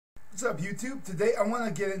What's up, YouTube? Today I want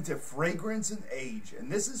to get into fragrance and age.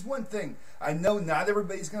 And this is one thing. I know not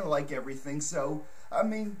everybody's going to like everything, so,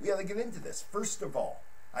 we got to get into this. First of all,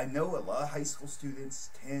 I know a lot of high school students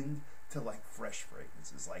tend to like fresh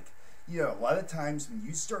fragrances. A lot of times when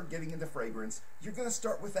you start getting into fragrance, you're going to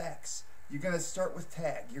start with Axe. You're going to start with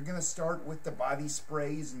Tag. You're going to start with the body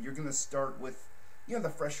sprays, and you're going to start with, the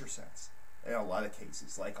fresher scents in a lot of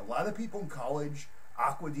cases. Like a lot of people in college,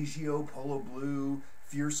 Acqua di Gio, Polo Blue,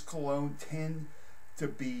 Fierce Cologne tend to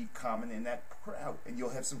be common in that crowd. And you'll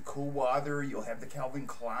have some Cool Water, you'll have the Calvin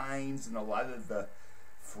Kleins, and a lot of the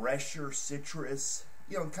fresher citrus,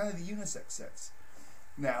 kind of the unisex scents.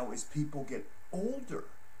 Now, as people get older,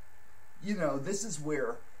 this is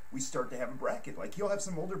where we start to have a bracket. Like, you'll have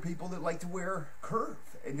some older people that like to wear Curve,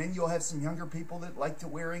 and then you'll have some younger people that like to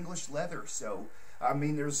wear English leather. So,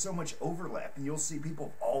 there's so much overlap, and you'll see people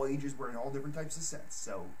of all ages wearing all different types of scents.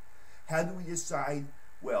 So, how do we decide?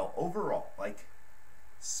 Well, overall,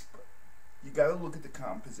 you got to look at the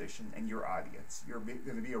composition and your audience. You're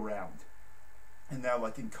going to be around. And now,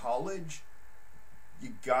 like in college, you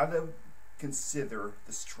got to consider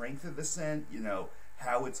the strength of the scent,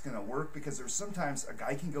 how it's going to work, because there's sometimes a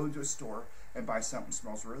guy can go into a store and buy something that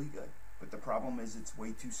smells really good, but the problem is it's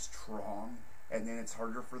way too strong, and then it's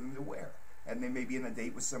harder for them to wear. And they may be on a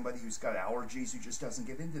date with somebody who's got allergies, who just doesn't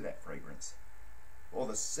get into that fragrance. Well,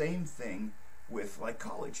 the same thing with like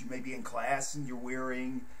college. You may be in class and you're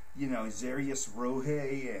wearing, Xerius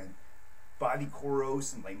Rohe and Body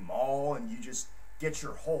Coros and Le Male, and you just get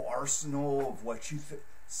your whole arsenal of what you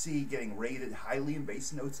see getting rated highly in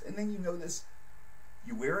base notes, and then you notice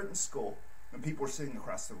you wear it in school and people are sitting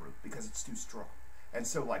across the room because it's too strong. And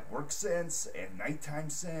so like work scents and nighttime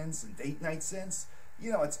scents and date night scents,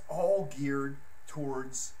 it's all geared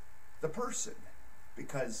towards the person,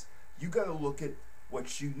 because you got to look at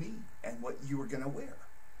what you need and what you are going to wear,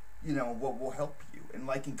 what will help you. And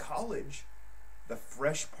like in college, the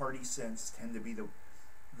fresh party scents tend to be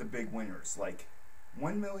the big winners. Like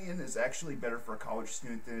 1 million is actually better for a college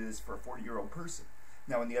student than it is for a 40-year-old person.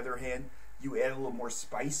 Now, on the other hand, you add a little more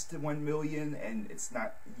spice to 1 million, and it's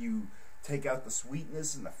not, you take out the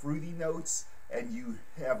sweetness and the fruity notes, and you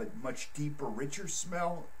have a much deeper, richer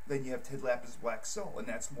smell. Then you have Ted Lapis Black Soul, and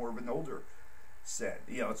that's more of an older scent.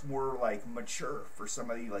 It's more like mature for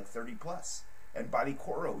somebody like 30 plus. And Body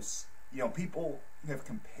Coros, people have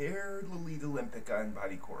compared Lolita Olympica and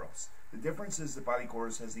Body Coros. The difference is that Body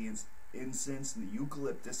Coros has the incense and the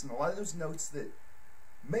eucalyptus and a lot of those notes that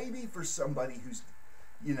maybe for somebody who's,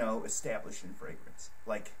 established in fragrance,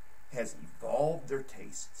 like has evolved their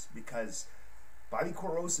tastes. Because Body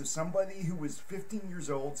Coros, if somebody who was 15 years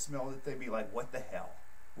old smelled it, they'd be like, what the hell?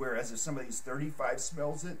 Whereas if somebody's 35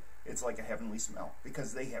 smells it, it's like a heavenly smell,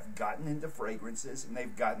 because they have gotten into fragrances and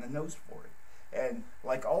they've gotten a nose for it. And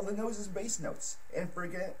like all the noses, base notes, and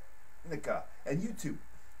Fragrantica and YouTube,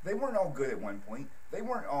 they weren't all good at one point. They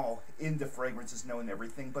weren't all into fragrances, knowing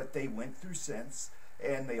everything, but they went through scents,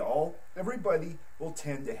 and everybody will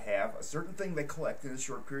tend to have a certain thing they collect in a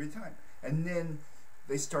short period of time, and then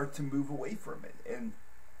they start to move away from it. And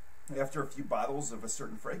after a few bottles of a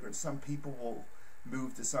certain fragrance, some people will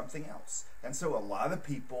move to something else. And so a lot of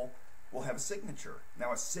people will have a signature.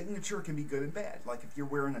 Now, a signature can be good and bad. Like if you're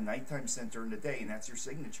wearing a nighttime scent during the day and that's your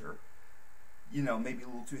signature, maybe a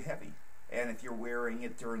little too heavy. And if you're wearing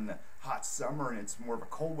it during the hot summer and it's more of a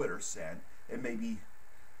cold winter scent, it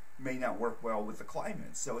may not work well with the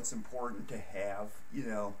climate. So it's important to have,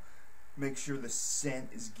 make sure the scent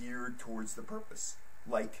is geared towards the purpose.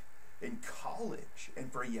 Like in college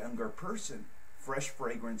and for a younger person, fresh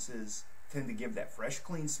fragrances tend to give that fresh,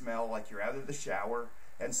 clean smell like you're out of the shower.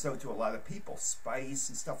 And so to a lot of people, spice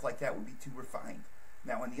and stuff like that would be too refined.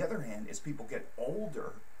 Now, on the other hand, as people get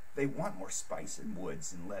older, they want more spice and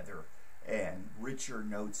woods and leather and richer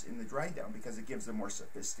notes in the dry down, because it gives a more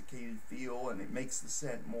sophisticated feel and it makes the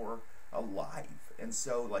scent more alive. And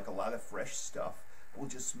so like a lot of fresh stuff will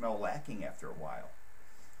just smell lacking after a while.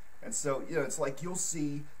 And so, it's like you'll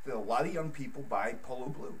see that a lot of young people buy Polo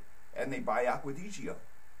Blue and they buy Acqua di Gio.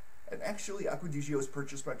 And actually, Acqua di Gio is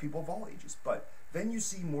purchased by people of all ages. But then you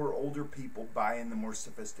see more older people buying the more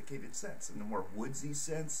sophisticated scents and the more woodsy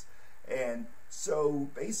scents. And so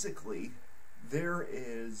basically, there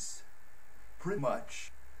is pretty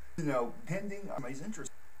much, depending on somebody's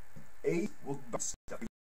interest, age will buy stuff.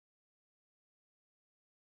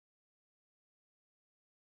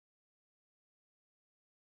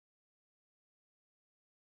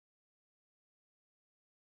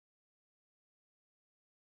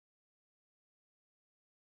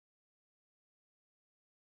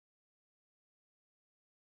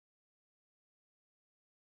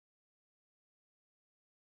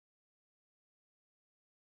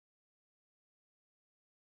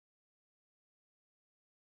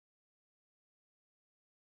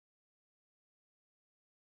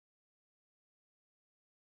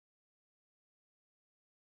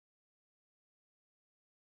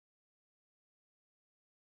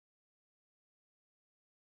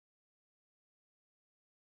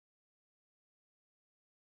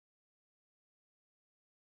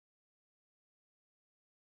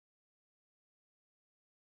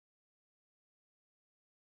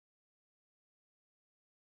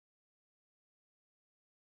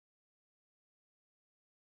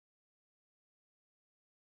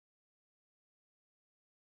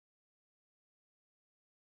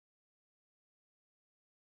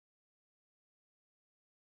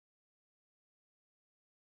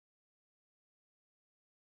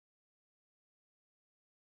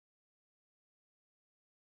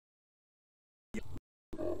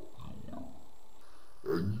 And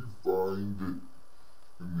you find it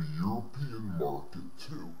in the European market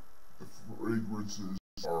too. The fragrances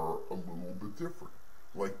are a little bit different.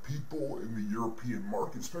 Like people in the European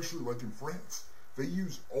market, especially like in France, they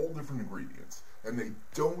use all different ingredients. And they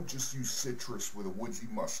don't just use citrus with a woodsy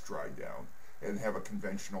musk dry down and have a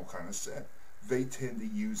conventional kind of scent. They tend to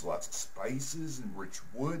use lots of spices and rich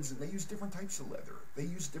woods, and they use different types of leather. They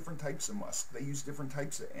use different types of musk. They use different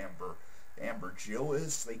types of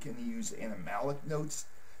ambergillus. They can use animalic notes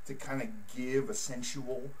to kind of give a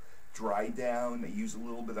sensual dry down. They use a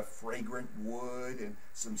little bit of fragrant wood and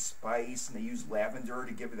some spice, and they use lavender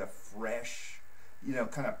to give it a fresh,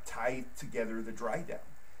 kind of tie together the dry down.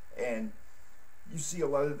 And you see a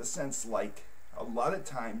lot of the scents, like a lot of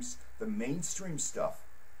times the mainstream stuff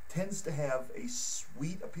tends to have a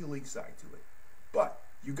sweet, appealing side to it. But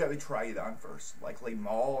you got to try it on first. Like Le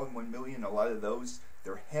Male and 1 Million, a lot of those,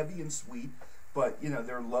 they're heavy and sweet, but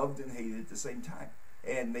they're loved and hated at the same time.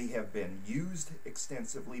 And they have been used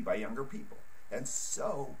extensively by younger people. And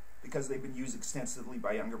so, because they've been used extensively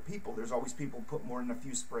by younger people, there's always people put more than a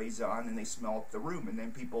few sprays on and they smell up the room, and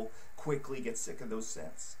then people quickly get sick of those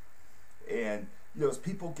scents. And as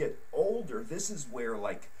people get older, this is where,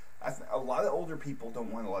 like, a lot of older people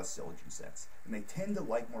don't want a lot of silage scents, and they tend to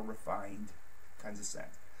like more refined kinds of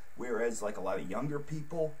scent. Whereas, like, a lot of younger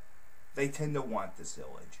people, they tend to want the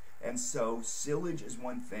silage. And so silage is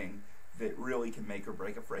one thing that really can make or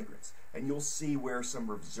break a fragrance. And you'll see where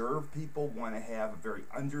some reserved people want to have a very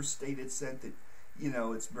understated scent that,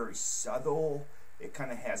 it's very subtle. It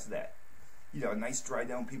kind of has that, a nice dry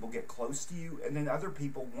down, people get close to you. And then other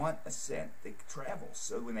people want a scent that travels.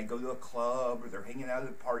 So when they go to a club or they're hanging out at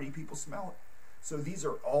a party, people smell it. So these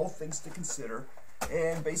are all things to consider.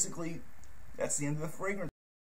 And basically, that's the end of the fragrance.